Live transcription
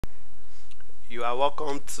You are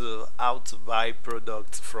welcome to how to buy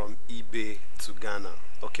products from eBay to Ghana.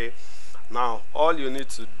 Okay, now all you need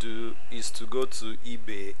to do is to go to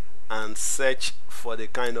eBay and search for the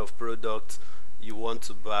kind of product you want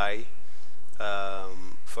to buy.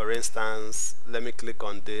 For instance, let me click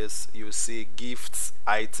on this. You see gifts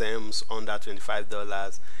items under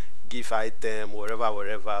 $25, gift item,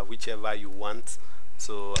 wherever, whichever you want.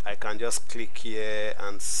 So I can just click here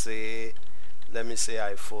and say, let me say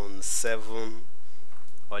iPhone 7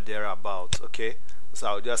 or thereabout. Okay, so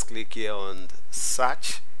I'll just click here on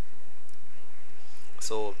search.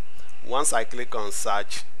 So once I click on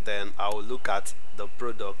search, then I'll look at the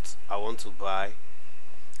product I want to buy.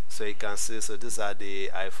 So you can see, so these are the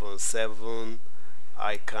iPhone 7.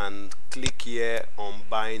 I can click here on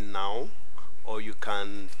buy now, or you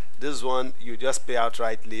can, this one you just pay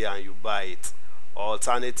outrightly and you buy it.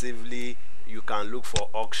 Alternatively, you can look for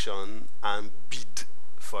auction and bid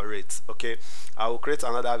for it. Okay, I will create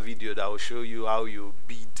another video that will show you how you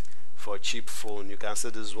bid for cheap phone. You can see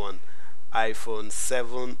this one, iPhone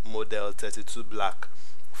 7 model 32 black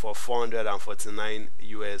for $449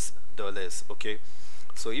 US. Okay,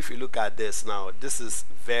 so if you look at this now, this is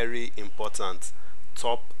very important.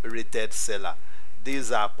 Top rated seller.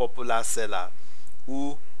 These are popular seller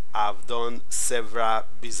who have done several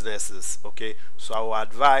businesses. Okay, so I will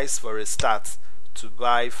advise for a start to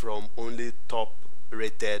buy from only top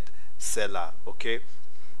rated seller. Okay,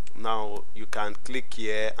 now you can click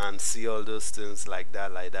here and see all those things like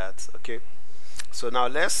that. Okay, so now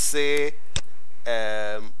let's say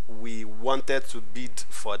we wanted to bid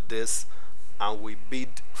for this and we bid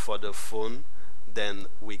for the phone, then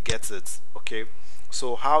we get it. Okay,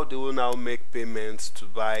 so how do we now make payments to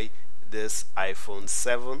buy this iPhone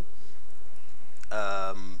 7?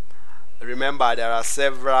 Remember, there are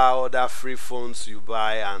several other free phones you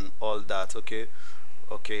buy and all that. Okay,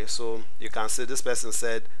 so you can see this person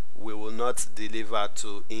said we will not deliver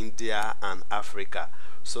to India and Africa.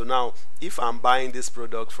 So now if I'm buying this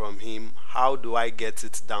product from him, how do I get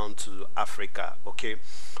it down to Africa? Okay,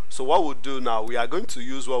 so what we'll do now, we are going to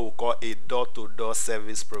use what we call a door-to-door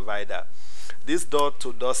service provider. This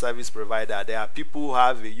door-to-door service provider, there are people who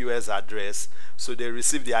have a US address, so they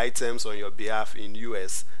receive the items on your behalf in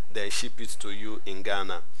US, then ship it to you in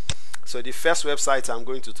Ghana. So the first website I'm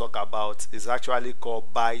going to talk about is actually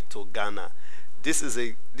called bytoghana. This is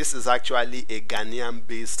actually a Ghanaian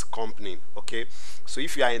based company. Okay, so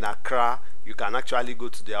if you are in Accra, you can actually go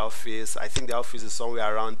to their office. I think the office is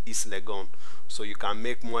somewhere around East Legon, so you can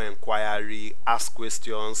make more inquiry, ask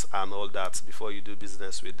questions and all that before you do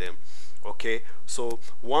business with them. Okay, so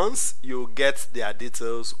once you get their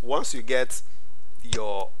details, once you get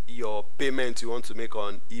your payment you want to make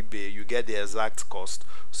on eBay, you get the exact cost,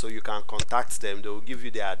 so you can contact them. They will give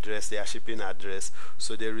you their address, their shipping address,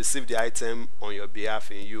 so they receive the item on your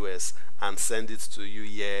behalf in US and send it to you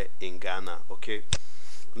here in Ghana. Okay,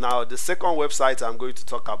 now the second website I'm going to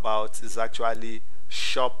talk about is actually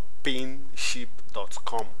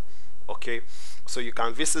shopincheapcom. Okay, so you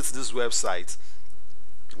can visit this website.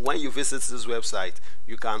 When you visit this website,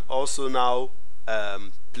 you can also now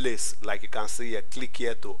place, like you can see here, click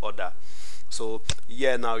here to order. So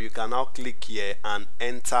here now you can now click here and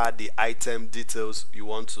enter the item details you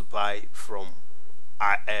want to buy from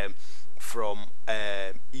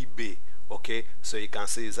eBay. Okay, so you can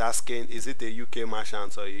see it's asking, is it a UK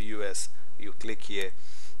merchant or a US? You click here.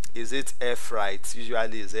 Is it air freight?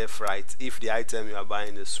 Usually it's air freight if the item you are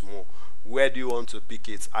buying is small. Where do you want to pick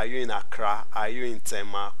it? Are you in Accra? Are you in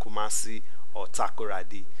Tema, Kumasi, or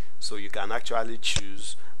Takoradi? So you can actually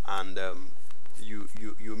choose, and you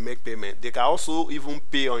make payment. They can also even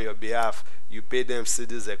pay on your behalf. You pay them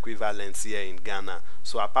cedis equivalents here in Ghana.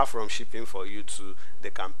 So apart from shipping for you too,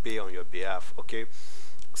 they can pay on your behalf. Okay,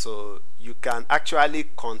 so you can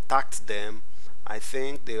actually contact them. I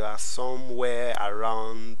think they are somewhere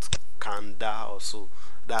around Kanda or so.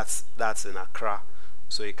 That's in Accra.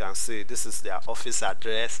 So you can see this is their office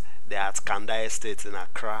address. They are at Kanda Estate in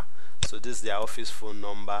Accra. So this is their office phone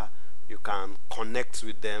number. You can connect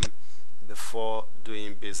with them before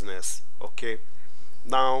doing business. Okay,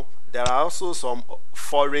 now there are also some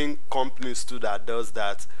foreign companies too that does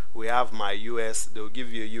that. We have My US. They'll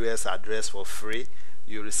give you a US address for free.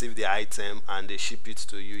 You receive the item and they ship it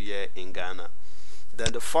to you here in Ghana.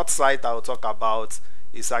 Then the fourth site I'll talk about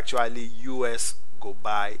is actually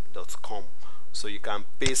usgobuy.com. So you can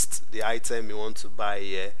paste the item you want to buy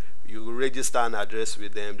here. You register an address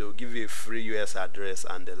with them. They will give you a free US address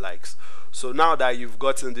and the likes. So now that you've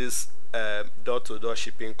gotten this door-to-door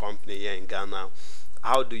shipping company here in Ghana,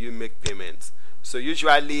 how do you make payments? So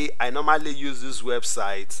usually I normally use this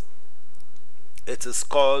website It is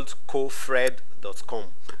called CoFred.com.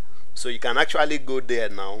 So you can actually go there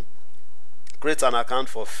now, create an account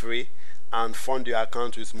for free, and fund your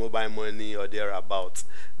account with mobile money or thereabouts.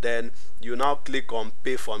 Then you now click on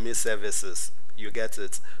pay for me services. You get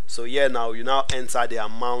it. So here now you now enter the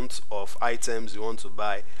amount of items you want to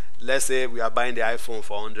buy. Let's say we are buying the iPhone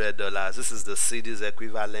for $100. This is the cedis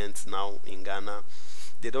equivalent now in Ghana.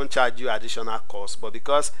 They don't charge you additional cost, but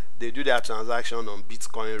because they do their transaction on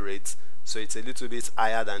Bitcoin rates, so it's a little bit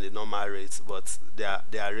higher than the normal rates, but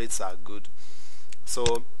their rates are good.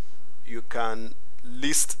 So you can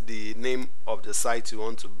list the name of the site you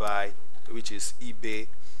want to buy, which is eBay.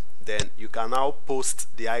 Then you can now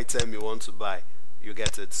post the item you want to buy. You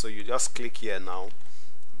get it. So you just click here now,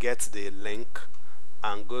 get the link,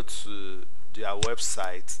 and go to their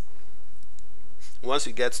website. Once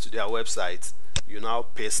you get to their website, you now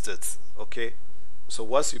paste it. Okay, so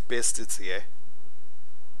once you paste it here,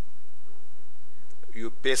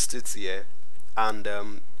 and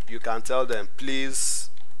you can tell them, please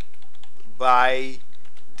buy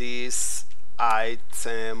this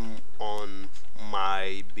item on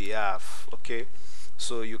my behalf. Okay,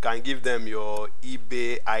 so you can give them your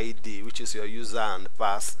eBay ID, which is your user and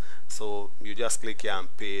pass. So you just click here and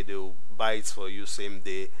pay. They'll buy it for you same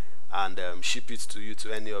day and ship it to you,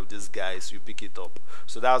 to any of these guys. You pick it up.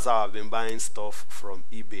 So that's how I've been buying stuff from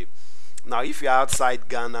eBay. Now if you're outside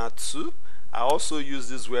Ghana too, I also use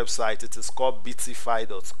this website. It is called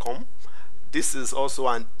bytoghana.com. This is also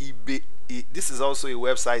an eBay. This is also a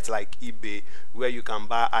website like eBay where you can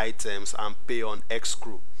buy items and pay on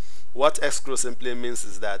Escrow. What Escrow simply means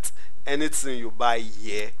is that anything you buy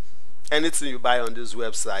here, anything you buy on this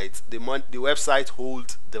website, the website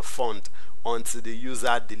holds the fund until the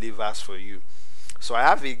user delivers for you. So I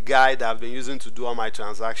have a guy that I've been using to do all my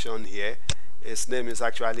transaction here. His name is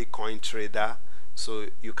actually CoinTrader. So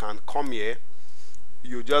you can come here.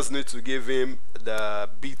 You just need to give him the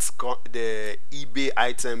the eBay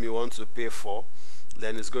item you want to pay for.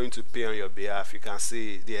 Then it's going to pay on your behalf. You can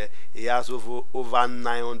see there he has over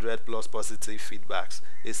 900 plus positive feedbacks.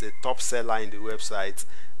 It's a top seller in the website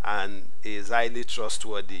and is highly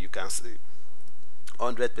trustworthy. You can see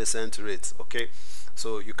 100% rate. Okay,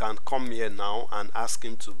 so you can come here now and ask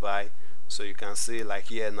him to buy. So you can see like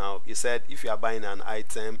here now, he said if you are buying an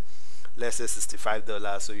item, let's say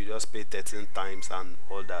 $65, so you just pay 13 times and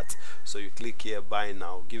all that. So you click here, buy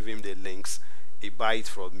now, give him the links, he buy it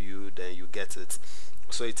from you, then you get it.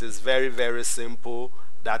 So it is very, very simple.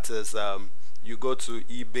 That is, you go to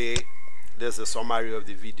eBay. There's a summary of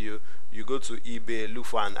the video. You go to eBay, look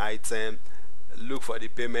for an item, look for the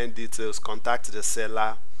payment details, contact the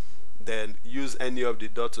seller, then use any of the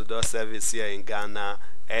door-to-door service here in Ghana,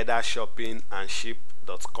 either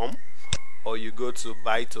shopincheapcom, or you go to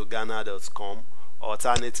bytoghana.com.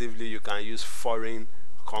 Alternatively, you can use foreign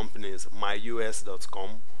companies,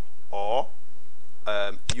 myus.com or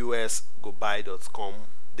usgobuy.com.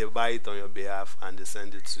 They buy it on your behalf and they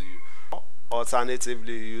send it to you.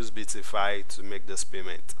 Alternatively, you use Bitify to make this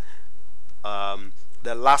payment.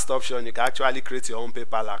 The last option, you can actually create your own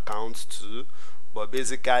PayPal account too, but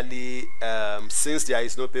basically since there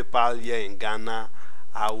is no PayPal here in Ghana,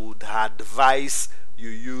 I would advise you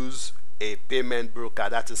use a payment broker,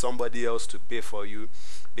 that is somebody else to pay for you,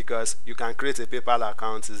 because you can create a PayPal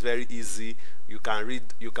account. It's very easy. You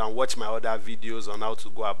can watch my other videos on how to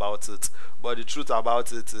go about it, but the truth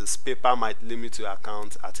about it is PayPal might limit your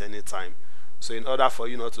account at any time. So in order for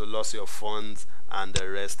you not to lose your funds and the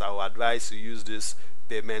rest, I would advise you use this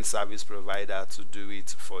payment service provider to do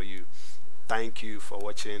it for you. Thank you for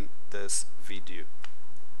watching this video.